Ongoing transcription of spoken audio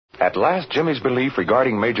At last, Jimmy's belief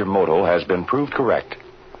regarding Major Moto has been proved correct.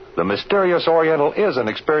 The mysterious Oriental is an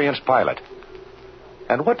experienced pilot.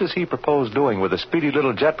 And what does he propose doing with the speedy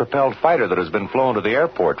little jet-propelled fighter that has been flown to the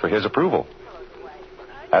airport for his approval?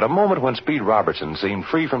 At a moment when Speed Robertson seemed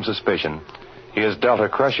free from suspicion, he is dealt a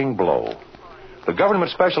crushing blow. The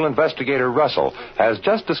government special investigator Russell has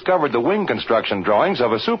just discovered the wing construction drawings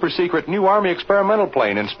of a super-secret new Army experimental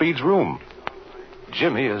plane in Speed's room.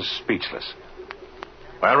 Jimmy is speechless.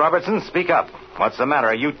 Well, Robertson, speak up. What's the matter?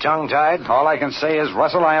 Are you tongue-tied? All I can say is,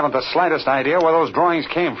 Russell, I haven't the slightest idea where those drawings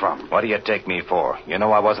came from. What do you take me for? You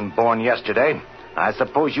know I wasn't born yesterday. I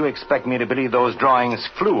suppose you expect me to believe those drawings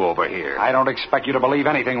flew over here. I don't expect you to believe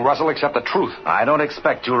anything, Russell, except the truth. I don't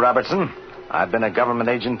expect you, Robertson. I've been a government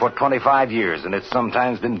agent for 25 years, and it's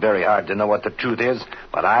sometimes been very hard to know what the truth is,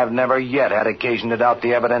 but I've never yet had occasion to doubt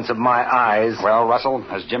the evidence of my eyes. Well, Russell,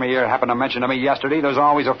 as Jimmy here happened to mention to me yesterday, there's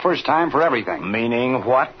always a first time for everything. Meaning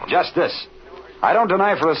what? Just this. I don't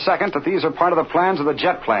deny for a second that these are part of the plans of the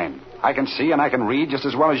jet plane. I can see and I can read just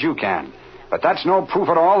as well as you can. But that's no proof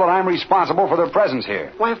at all that I'm responsible for their presence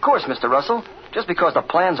here. Why, of course, Mr. Russell. Just because the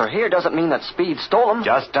plans are here doesn't mean that Speed stole them.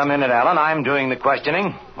 Just a minute, Alan. I'm doing the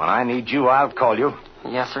questioning. When I need you, I'll call you.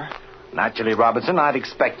 Yes, sir. Naturally, Robertson, I'd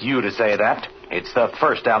expect you to say that. It's the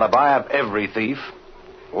first alibi of every thief.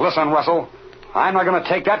 Listen, Russell, I'm not going to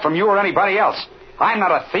take that from you or anybody else. I'm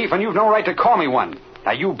not a thief, and you've no right to call me one.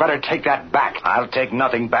 Now, you better take that back. I'll take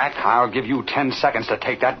nothing back. I'll give you 10 seconds to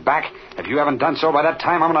take that back. If you haven't done so by that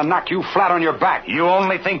time, I'm going to knock you flat on your back. You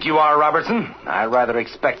only think you are, Robertson. I rather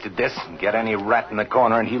expected this. Get any rat in the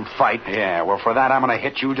corner and he'll fight. Yeah, well, for that, I'm going to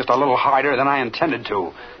hit you just a little harder than I intended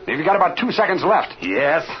to. You've got about 2 seconds left.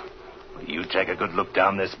 Yes? You take a good look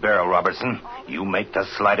down this barrel, Robertson. You make the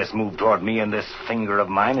slightest move toward me, and this finger of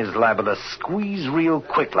mine is liable to squeeze real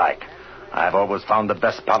quick like. I've always found the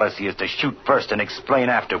best policy is to shoot first and explain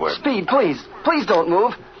afterward. Speed, please. Please don't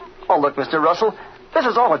move. Oh, look, Mr. Russell. This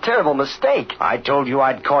is all a terrible mistake. I told you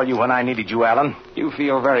I'd call you when I needed you, Alan. You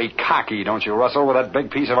feel very cocky, don't you, Russell, with that big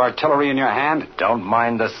piece of artillery in your hand? Don't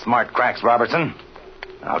mind the smart cracks, Robertson.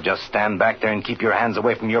 Now just stand back there and keep your hands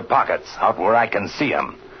away from your pockets, out where I can see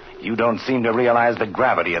them. You don't seem to realize the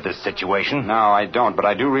gravity of this situation. No, I don't, but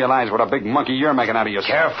I do realize what a big monkey you're making out of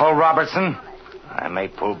yourself. Careful, Robertson. I may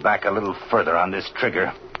pull back a little further on this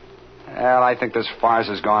trigger. Well, I think this farce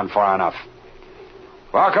has gone far enough.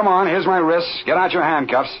 Well, come on. Here's my wrists. Get out your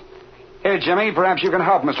handcuffs. Here, Jimmy, perhaps you can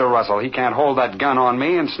help Mr. Russell. He can't hold that gun on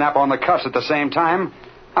me and snap on the cuffs at the same time.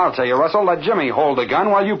 I'll tell you, Russell, let Jimmy hold the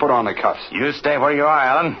gun while you put on the cuffs. You stay where you are,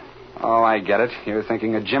 Alan. Oh, I get it. You're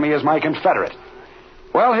thinking of Jimmy as my Confederate.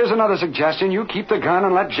 Well, here's another suggestion. You keep the gun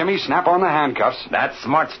and let Jimmy snap on the handcuffs. That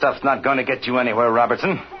smart stuff's not going to get you anywhere,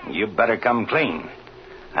 Robertson. You better come clean.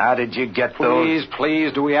 How did you get those?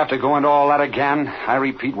 Please, do we have to go into all that again? I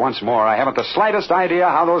repeat once more, I haven't the slightest idea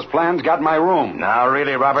how those plans got in my room. Now,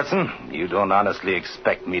 really, Robertson? You don't honestly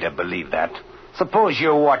expect me to believe that. Suppose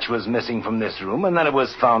your watch was missing from this room and then it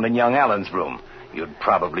was found in young Alan's room. You'd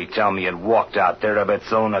probably tell me it walked out there of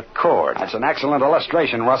its own accord. That's an excellent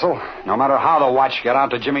illustration, Russell. No matter how the watch got out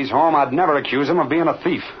to Jimmy's home, I'd never accuse him of being a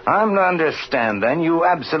thief. I'm to understand, then, you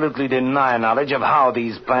absolutely deny knowledge of how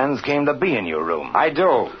these plans came to be in your room. I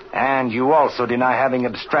do. And you also deny having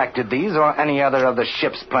abstracted these or any other of the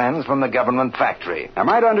ship's plans from the government factory. Am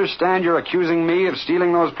I to understand you're accusing me of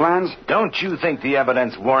stealing those plans? Don't you think the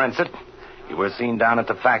evidence warrants it? You were seen down at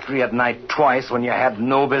the factory at night twice when you had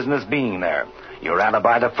no business being there. Your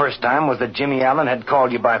alibi the first time was that Jimmy Allen had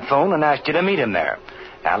called you by phone and asked you to meet him there.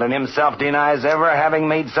 Allen himself denies ever having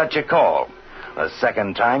made such a call. The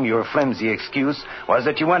second time, your flimsy excuse was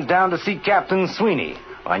that you went down to see Captain Sweeney,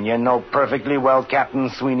 when you know perfectly well Captain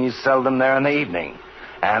Sweeney's seldom there in the evening.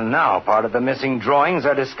 And now part of the missing drawings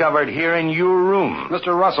are discovered here in your room.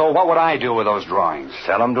 Mr. Russell, what would I do with those drawings?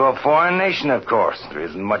 Sell them to a foreign nation, of course. There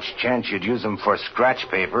isn't much chance you'd use them for scratch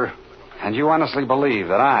paper. And you honestly believe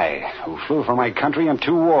that I, who flew for my country in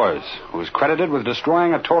 2 wars, who was credited with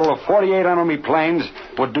destroying a total of 48 enemy planes,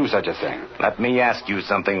 would do such a thing? Let me ask you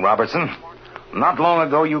something, Robertson. Not long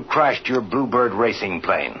ago, you crashed your Bluebird racing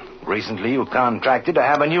plane. Recently, you contracted to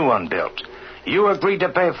have a new one built. You agreed to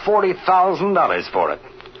pay $40,000 for it.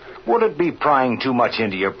 Would it be prying too much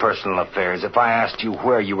into your personal affairs if I asked you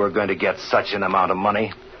where you were going to get such an amount of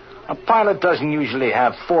money? A pilot doesn't usually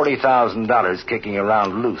have $40,000 kicking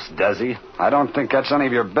around loose, does he? I don't think that's any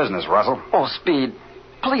of your business, Russell. Oh, Speed,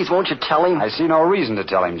 please, won't you tell him? I see no reason to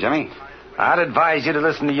tell him, Jimmy. I'd advise you to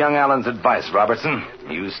listen to young Allen's advice, Robertson.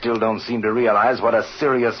 You still don't seem to realize what a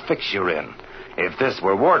serious fix you're in. If this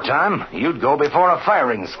were wartime, you'd go before a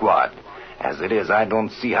firing squad. As it is, I don't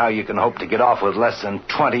see how you can hope to get off with less than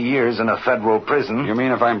 20 years in a federal prison. You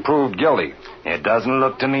mean if I'm proved guilty? It doesn't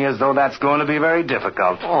look to me as though that's going to be very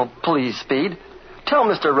difficult. Oh, please, Speed. Tell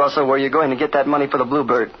Mr. Russell where you're going to get that money for the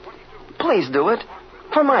Bluebird. Please do it.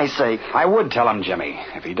 For my sake. I would tell him, Jimmy,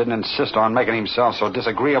 if he didn't insist on making himself so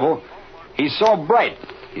disagreeable. He's so bright.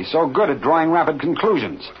 He's so good at drawing rapid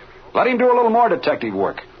conclusions. Let him do a little more detective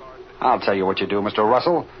work. I'll tell you what you do, Mr.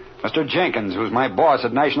 Russell. Mr. Jenkins, who's my boss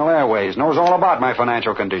at National Airways, knows all about my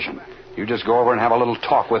financial condition. You just go over and have a little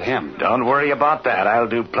talk with him. Don't worry about that. I'll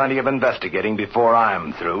do plenty of investigating before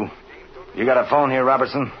I'm through. You got a phone here,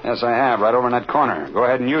 Robertson? Yes, I have, right over in that corner. Go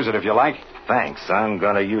ahead and use it if you like. Thanks. I'm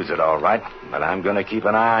going to use it all right. But I'm going to keep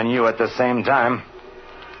an eye on you at the same time.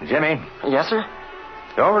 Jimmy? Yes, sir?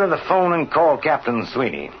 Go over to the phone and call Captain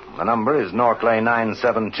Sweeney. The number is Norclay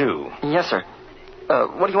 972. Yes, sir.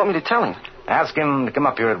 What do you want me to tell him? Ask him to come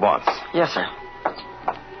up here at once. Yes, sir.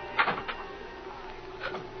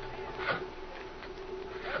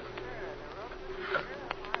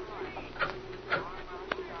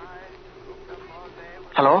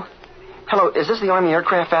 Hello? Hello, is this the Army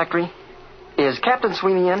Aircraft Factory? Is Captain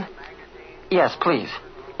Sweeney in? Yes, please.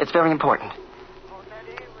 It's very important.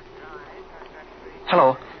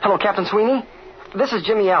 Hello? Hello, Captain Sweeney? This is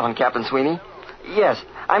Jimmy Allen, Captain Sweeney. Yes,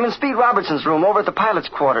 I'm in Speed Robertson's room over at the pilot's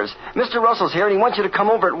quarters. Mr. Russell's here and he wants you to come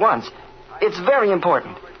over at once. It's very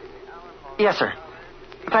important. Yes, sir.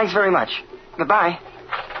 Thanks very much. Goodbye.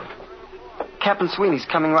 Captain Sweeney's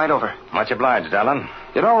coming right over. Much obliged, Allen.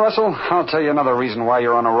 You know, Russell, I'll tell you another reason why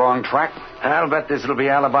you're on a wrong track. I'll bet this'll be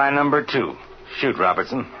alibi number 2. Shoot,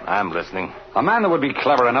 Robertson. I'm listening. A man that would be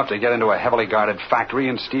clever enough to get into a heavily guarded factory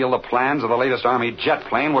and steal the plans of the latest Army jet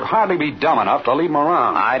plane would hardly be dumb enough to leave him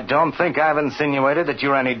around. I don't think I've insinuated that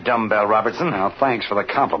you're any dumbbell, Robertson. Now, thanks for the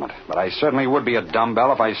compliment. But I certainly would be a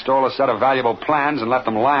dumbbell if I stole a set of valuable plans and left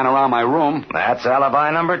them lying around my room. That's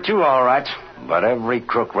alibi number 2, all right. But every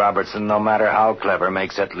crook, Robertson, no matter how clever,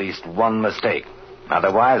 makes at least one mistake.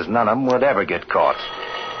 Otherwise, none of them would ever get caught.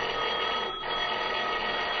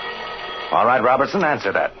 All right, Robertson,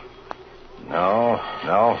 answer that.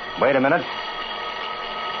 No. Wait a minute.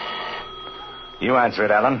 You answer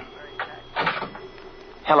it, Allen.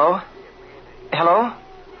 Hello? Hello?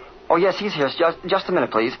 Oh, yes, he's here. Just a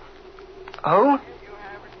minute, please. Who?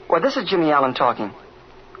 Well, this is Jimmy Allen talking.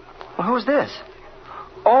 Well, who's this?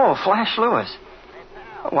 Oh, Flash Lewis.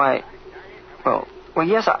 Why, well,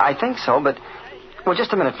 yes, I think so, but... Well,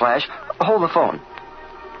 just a minute, Flash. Hold the phone.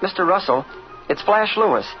 Mr. Russell, it's Flash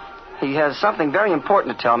Lewis. He has something very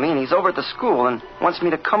important to tell me, and he's over at the school and wants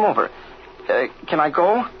me to come over. Can I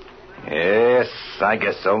go? Yes, I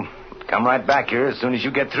guess so. Come right back here as soon as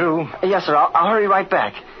you get through. Yes, sir. I'll hurry right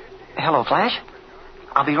back. Hello, Flash.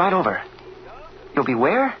 I'll be right over. You'll be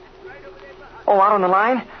where? Oh, out on the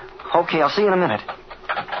line? Okay, I'll see you in a minute.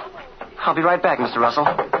 I'll be right back, Mr. Russell.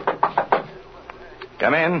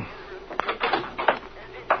 Come in.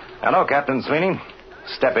 Hello, Captain Sweeney.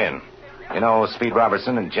 Step in. You know Speed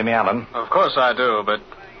Robertson and Jimmy Allen? Of course I do, but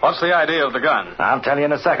what's the idea of the gun? I'll tell you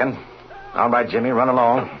in a second. All right, Jimmy, run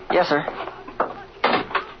along. Yes, sir.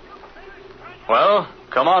 Well,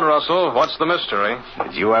 come on, Russell. What's the mystery?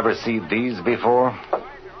 Did you ever see these before?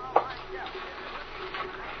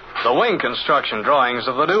 The wing construction drawings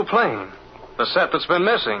of the new plane. The set that's been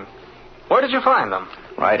missing. Where did you find them?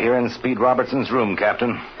 Right here in Speed Robertson's room,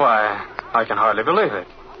 Captain. Why, I can hardly believe it.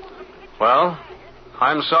 Well,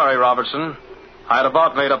 I'm sorry, Robertson. I'd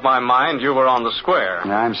about made up my mind you were on the square.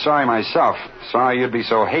 I'm sorry myself. Sorry you'd be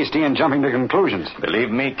so hasty in jumping to conclusions.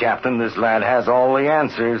 Believe me, Captain, this lad has all the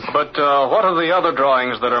answers. But what are the other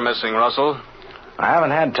drawings that are missing, Russell? I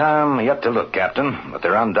haven't had time yet to look, Captain, but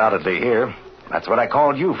they're undoubtedly here. That's what I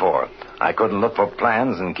called you for. I couldn't look for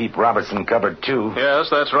plans and keep Robertson covered, too. Yes,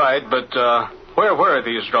 that's right, but where were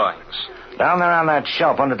these drawings? Down there on that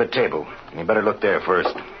shelf under the table. You better look there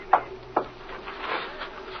first.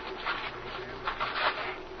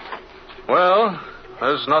 Well,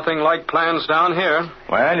 there's nothing like plans down here.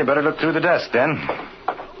 Well, you better look through the desk, then.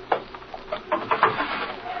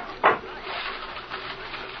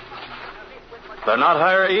 They're not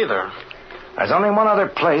here either. There's only one other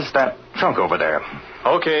place, that trunk over there.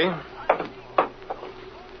 Okay.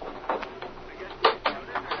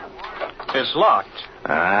 It's locked.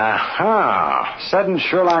 Aha. Said in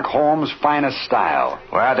Sherlock Holmes' finest style.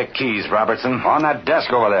 Where are the keys, Robertson? On that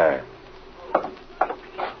desk over there.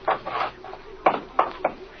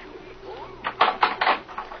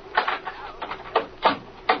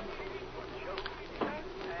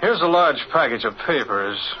 Here's a large package of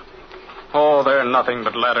papers. Oh, they're nothing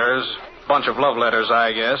but letters. Bunch of love letters,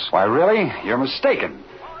 I guess. Why, really? You're mistaken.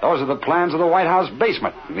 Those are the plans of the White House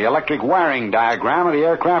basement and the electric wiring diagram of the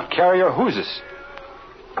aircraft carrier Hoosius.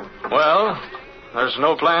 Well, there's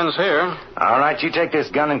no plans here. All right, you take this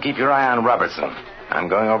gun and keep your eye on Robertson. I'm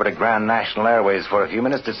going over to Grand National Airways for a few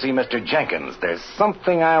minutes to see Mr. Jenkins. There's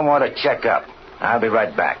something I want to check up. I'll be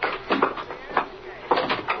right back.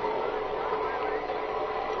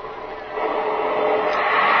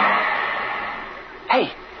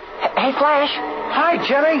 Hey, Flash. Hi,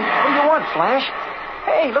 Jimmy. What do you want, Flash?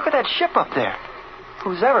 Hey, look at that ship up there.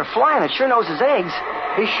 Who's ever flying it sure knows his eggs.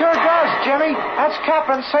 He sure does, Jimmy. That's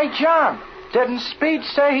Captain St. John. Didn't Speed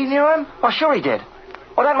say he knew him? Oh, sure he did.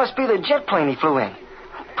 Well, that must be the jet plane he flew in.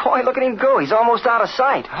 Boy, look at him go. He's almost out of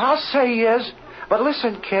sight. I'll say he is. But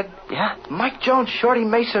listen, kid. Yeah? Mike Jones, Shorty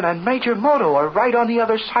Mason, and Major Moto are right on the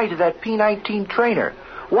other side of that P-19 trainer,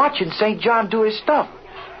 watching St. John do his stuff.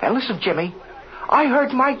 And listen, Jimmy, I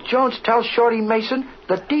heard Mike Jones tell Shorty Mason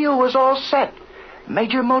the deal was all set.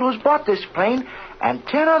 Major Moto's bought this plane and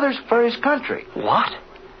 10 others for his country. What?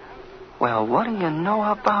 Well, what do you know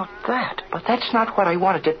about that? But that's not what I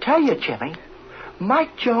wanted to tell you, Jimmy.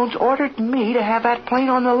 Mike Jones ordered me to have that plane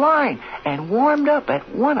on the line and warmed up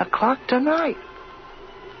at 1 o'clock tonight.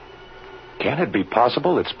 Can it be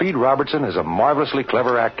possible that Speed Robertson is a marvelously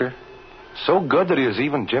clever actor? So good that he has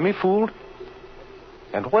even Jimmy fooled?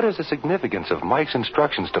 And what is the significance of Mike's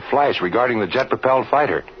instructions to Flash regarding the jet-propelled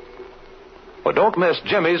fighter? Well, don't miss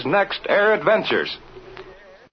Jimmy's next air adventures.